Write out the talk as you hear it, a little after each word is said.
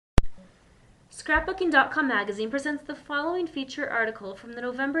Scrapbooking.com magazine presents the following feature article from the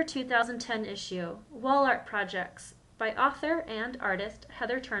November 2010 issue, Wall Art Projects, by author and artist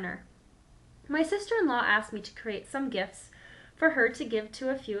Heather Turner. My sister-in-law asked me to create some gifts for her to give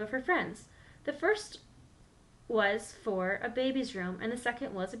to a few of her friends. The first was for a baby's room, and the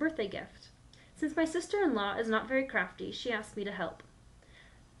second was a birthday gift. Since my sister-in-law is not very crafty, she asked me to help.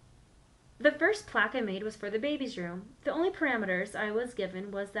 The first plaque I made was for the baby's room. The only parameters I was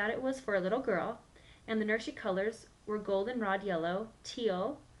given was that it was for a little girl, and the nursery colors were goldenrod yellow,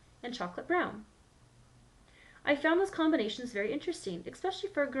 teal, and chocolate brown. I found those combinations very interesting,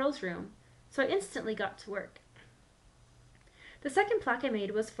 especially for a girl's room, so I instantly got to work. The second plaque I made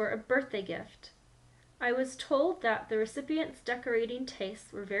was for a birthday gift. I was told that the recipient's decorating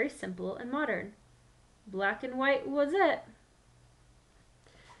tastes were very simple and modern. Black and white was it.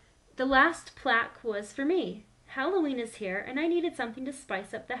 The last plaque was for me. Halloween is here, and I needed something to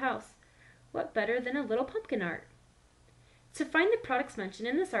spice up the house. What better than a little pumpkin art? To find the products mentioned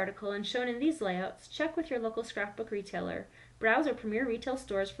in this article and shown in these layouts, check with your local scrapbook retailer. Browse our premier retail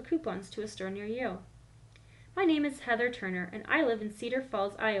stores for coupons to a store near you. My name is Heather Turner, and I live in Cedar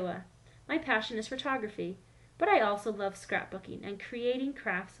Falls, Iowa. My passion is photography, but I also love scrapbooking and creating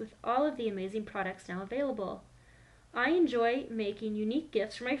crafts with all of the amazing products now available. I enjoy making unique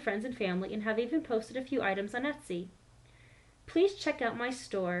gifts for my friends and family and have even posted a few items on Etsy. Please check out my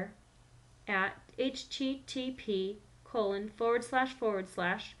store at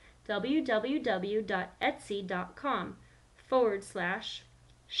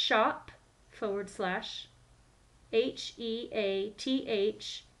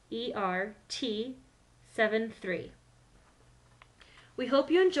We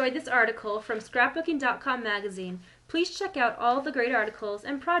hope you enjoyed this article from Scrapbooking.com magazine. Please check out all the great articles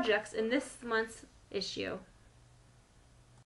and projects in this month's issue.